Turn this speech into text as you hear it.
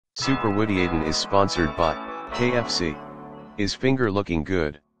Super Woody Aiden is sponsored by KFC. Is finger looking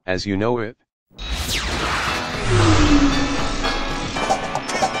good, as you know it?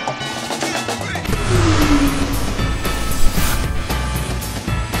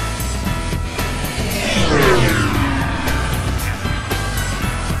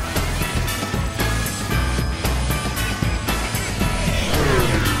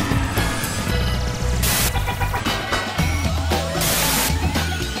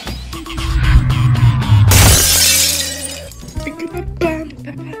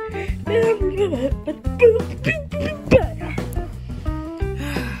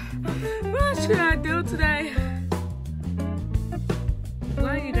 What should I do today? What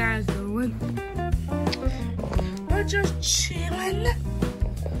are you guys doing? We're just chilling.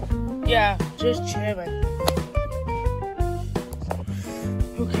 Yeah, just chilling.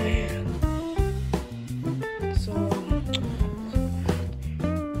 Okay. So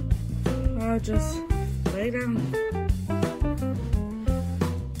I'll just lay down.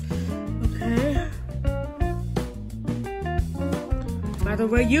 Okay. By the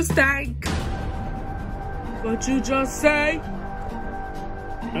way, you stink. What you just say?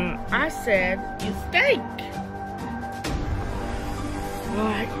 I said you stink.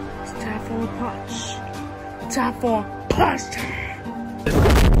 Alright, it's time for a punch. Time for a punch time.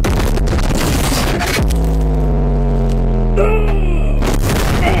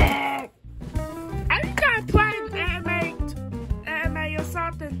 Are you guys playing anime or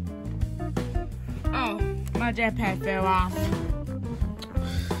something? Oh, my jetpack fell off.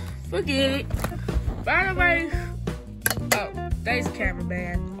 Forget it. By the way, oh, there's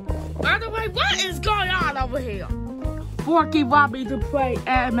cameraman. By the way, what is going on over here? Forky want me to play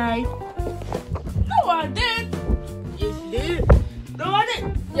anime. No, I did. Yes, you did. No, I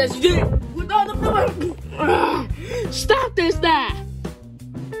didn't. Yes, you did. No. Stop this now.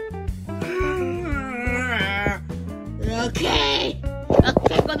 Okay.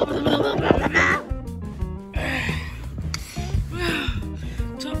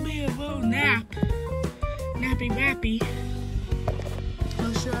 Took me a little nap. Nappy.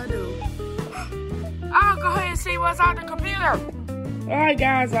 What should I do? I'll go ahead and see what's on the computer. Alright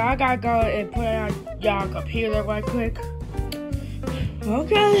guys, I gotta go and put on y'all computer right quick.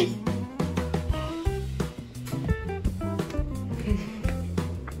 Okay.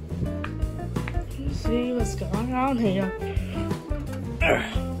 Let's see what's going on here.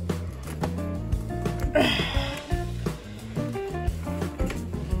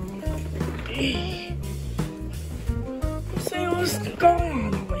 See what's going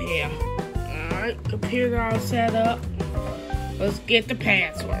on over here. Alright, computer all set up. Let's get the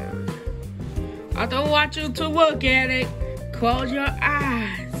password. I don't want you to look at it. Close your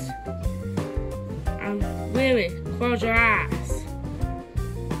eyes. Really, close your eyes.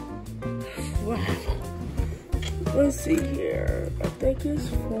 Wow. Let's see here. I think it's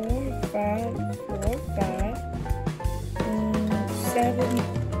 4, 5, 4, 5, and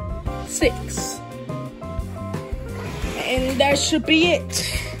 7, 6. And that should be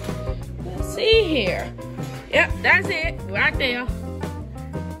it. Let's see here. Yep, that's it. Right there.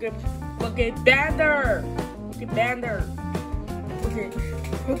 Look at Bander. Look at Bander.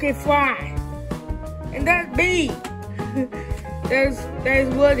 Look at Fly. And that's me. There's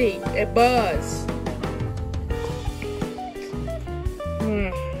Woody and Buzz.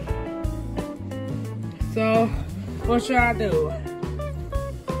 So, what should I do?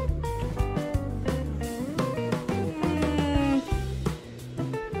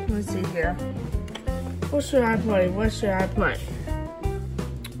 Let's see here. What should I play?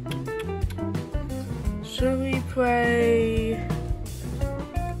 Should we play?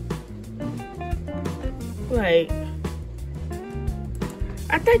 Wait.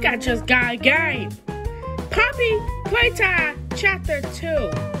 I think I just got a game. Poppy Playtime Chapter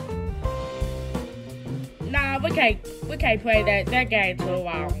 2. Nah, we can't play that. That game too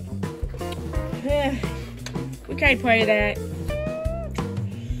long. We can't play that.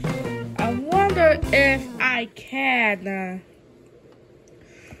 I wonder if I can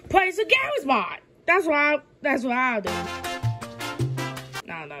play some games mod. That's what I'll do.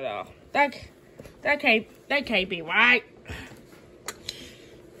 No. That can't be right.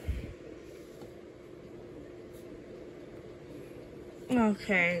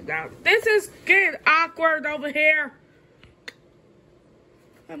 Okay, now this is getting awkward over here.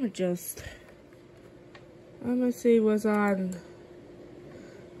 I'm gonna see what's on.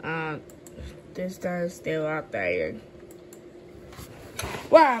 This thing's still updating.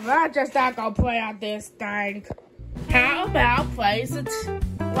 Well, I'm just not gonna play on this thing. How about watching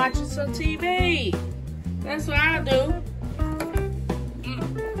some TV? That's what I'll do.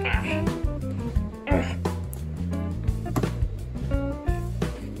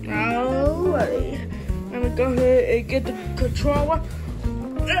 go ahead and get the controller.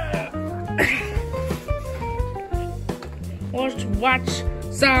 Let's watch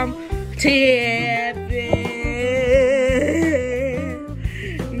some TV.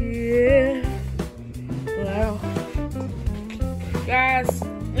 Yeah. Well, guys,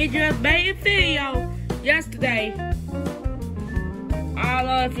 we just made a video yesterday. I don't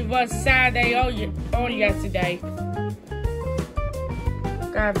know if it was Saturday or yesterday.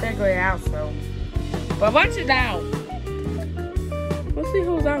 Gotta figure it out, so. But watch it out. We'll see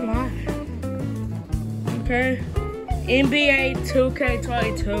who's online. Okay. NBA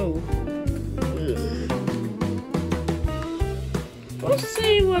 2K22. We'll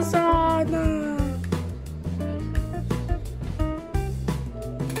see what's on.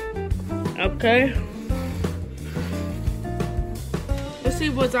 Okay. Let's see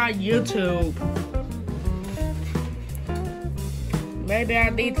what's on YouTube. Maybe I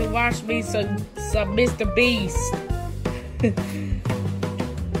need to watch me some Mr. Beast.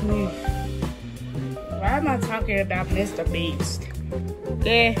 Why am I talking about Mr. Beast?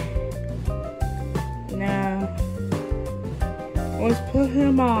 Yeah. Now, let's put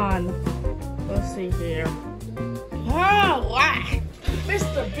him on. Let's see here. Oh, wow.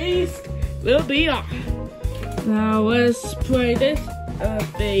 Mr. Beast will be on. Now, let's play this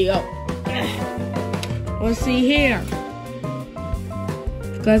video. Let's see here.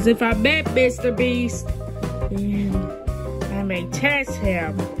 Because if I met Mr. Beast, then I may test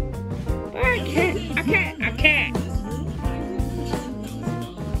him. But I can't.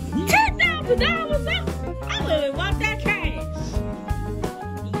 $10,000 up! I really want that cash.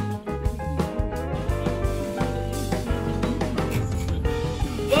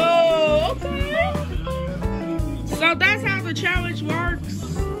 Oh, okay. So that's how the challenge works.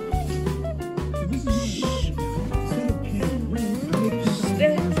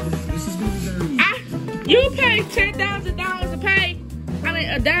 You pay $10,000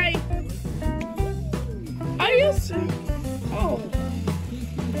 a day. Are you serious? Oh,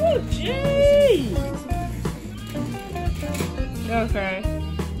 jeez. Okay.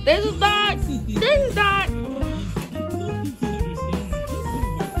 This is not.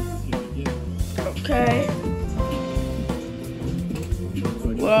 Okay.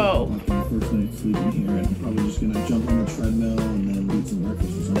 Whoa. First night sleeping here, and I'm probably just gonna jump on the treadmill and then eat some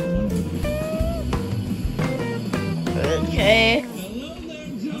breakfast or something. Okay. Hello there,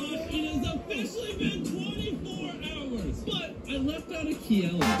 Josh. It has officially been 24 hours. But I left out a key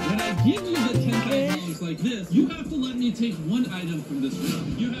element. When I give you the $10,000 like this, you have to let me take one item from this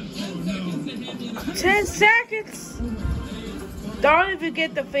room. You have 10 seconds to hand me the 10 seconds? Don't even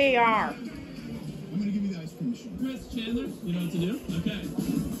get the VR. I'm gonna give you the ice cream machine. Chris Chandler, you know what to do? Okay.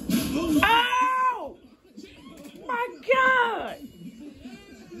 Oh! My God!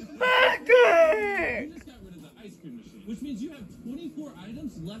 My God! Just got rid of the ice cream machine, which means you have 24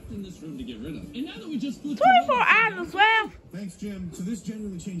 items left in this room to get rid of. And now that we just flipped 24 items left? Thanks, Jim. So this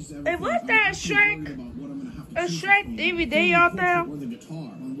genuinely changes everything. And what's that a Shrek DVD out there? Or the guitar.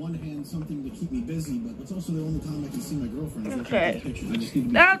 On one hand, something to keep me busy, but it's also the only time I can see my girlfriend. Okay.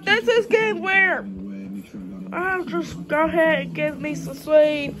 Now this is getting weird. I'll just go ahead and give me some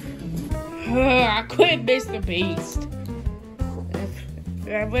sleep. I quit Mr. Beast.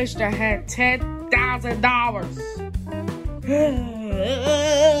 I wish I had $10,000.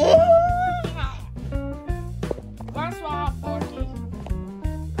 What's wrong, Forky?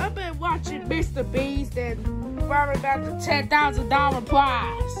 I've been watching Mr. Beast and worried about the $10,000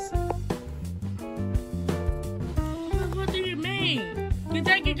 prize. What do you mean? You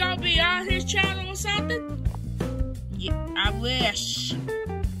think you're gonna be on his channel or something? Yeah, I wish.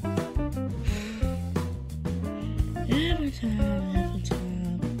 Every time.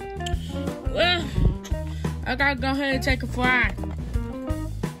 Well, I gotta go ahead and take a flight.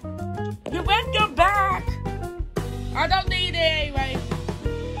 You left your bag. I don't need it anyway.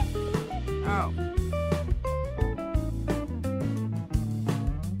 Oh.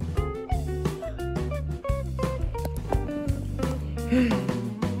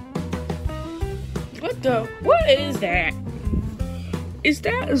 What is that? Is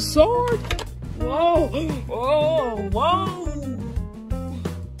that a sword? Whoa, whoa, whoa.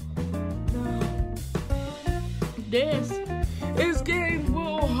 No. This is getting a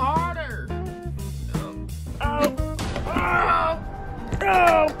little harder. Oh, oh,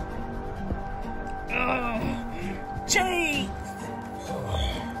 oh, oh, jeez.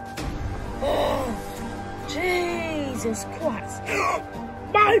 Oh, Jesus Christ.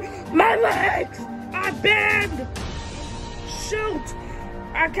 My legs! I bend! Shoot!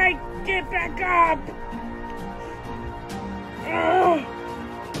 I can't get back up! Oh.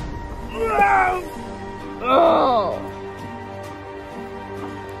 Oh. Oh.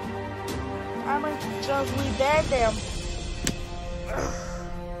 I'm gonna just reband them.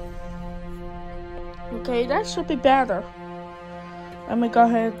 Okay, that should be better. Let me go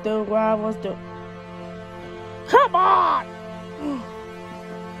ahead and do what I was doing. Come on!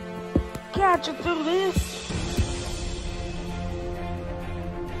 Can't you do this?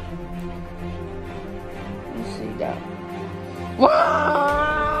 Let me see that.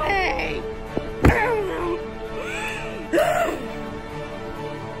 Whoa! Hey!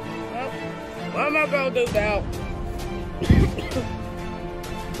 What am I gonna do now?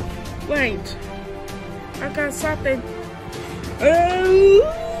 Wait. I got something.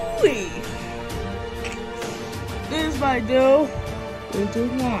 This might do. We do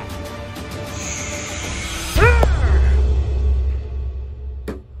not.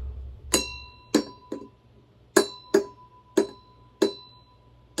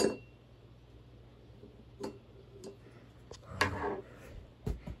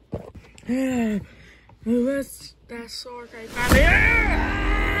 What's that sword I found?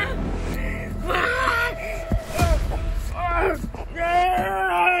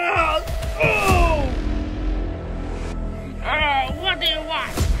 What do you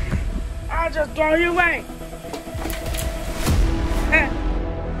want? I'll just throw you away. I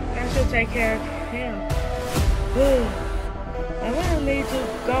should take care of him. I really need to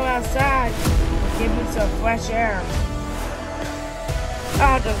go outside and give me some fresh air.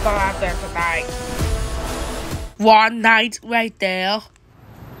 I'll just go out there tonight. One night right there.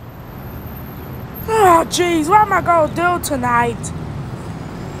 Oh, jeez, what am I gonna do tonight?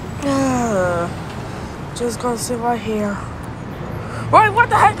 Just gonna sit right here. Wait, what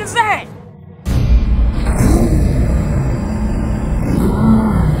the heck is that?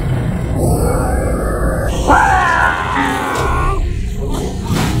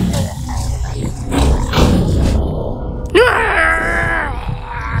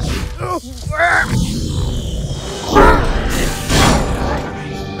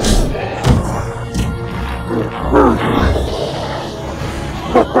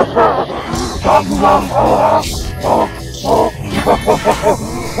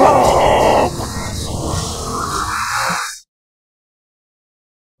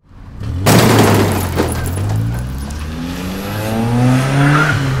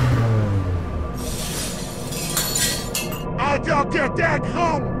 I'll get that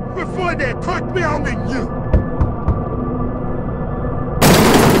home before they put me on the you.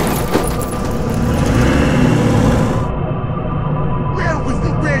 Where was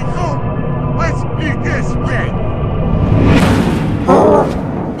the way home? Let's be this way.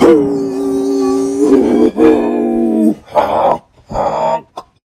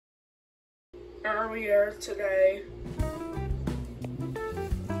 Earlier today.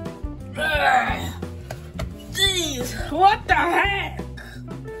 Jeez, what the heck?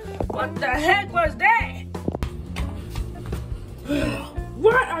 What the heck was that?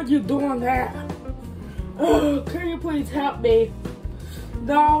 Why are you doing that? Can you please help me?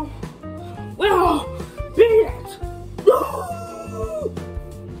 No. Well, beat it.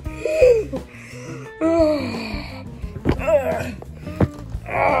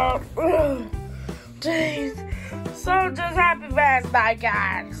 Jeez, so just happy last night,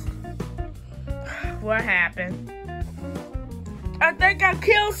 guys. What happened? I think I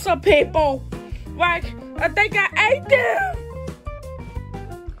killed some people. Like, I think I ate them.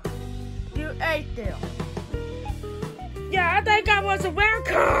 You ate them. Yeah, I think I was a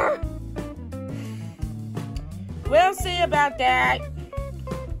werewolf. We'll see about that.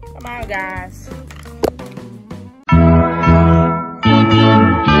 Come on, guys.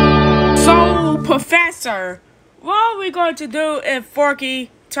 So, Professor, what are we going to do if Forky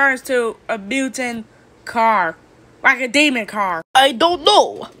turns to a mutant car? Like a demon car? I don't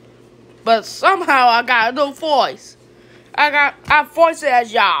know. But somehow I got a new voice. I voice it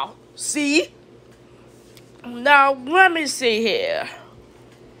as y'all. See? Now, let me see here.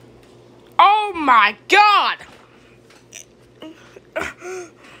 Oh my God!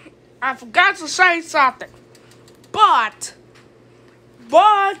 I forgot to say something. But,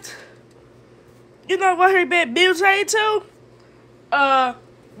 you know what he been mutated to?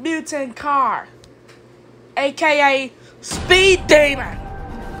 Mutant car. AKA Speed Demon.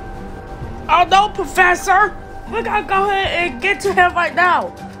 Oh no, Professor! We gotta go ahead and get to him right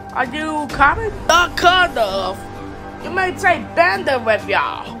now. Are you coming? Kind of. You may take Bender with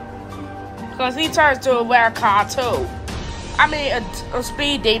y'all. Because he turns to a rare car too. I mean, a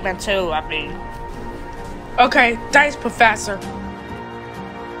speed demon too, I mean. Okay, thanks, Professor.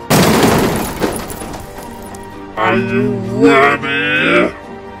 Are you ready?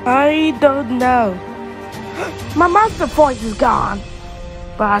 I don't know. My monster voice is gone.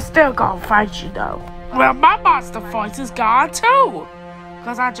 But I still gonna fight you though. Well, my monster voice is gone too.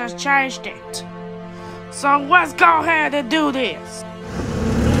 Cause I just changed it. So let's go ahead and do this.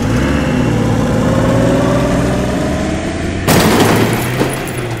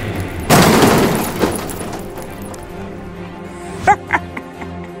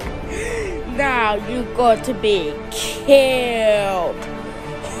 Now you're going to be killed.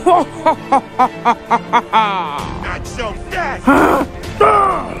 Not so fast!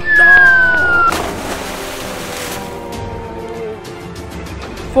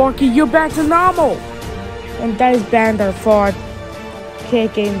 Forky, you're back to normal. And thanks, Bender, for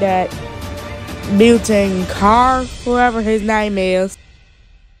kicking that mutant car, whoever his name is.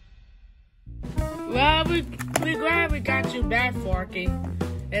 Well, we're glad we got you back, Forky,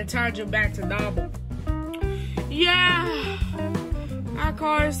 and turned you back to normal. Yeah, of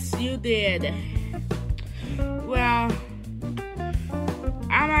course you did. Well,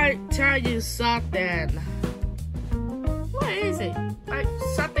 I might tell you something. What is it? Like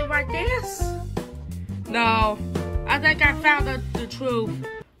something like this? No, I think I found the truth.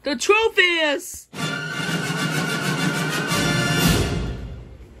 The truth is...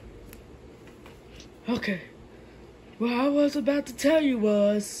 Okay, what I was about to tell you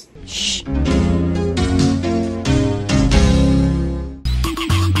was... Shh.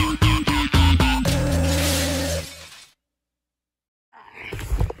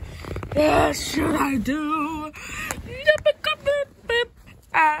 What should I do?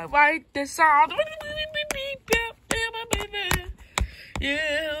 I write this song.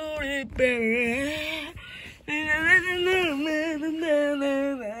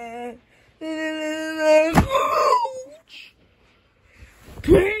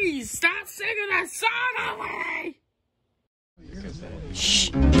 Please stop singing that song.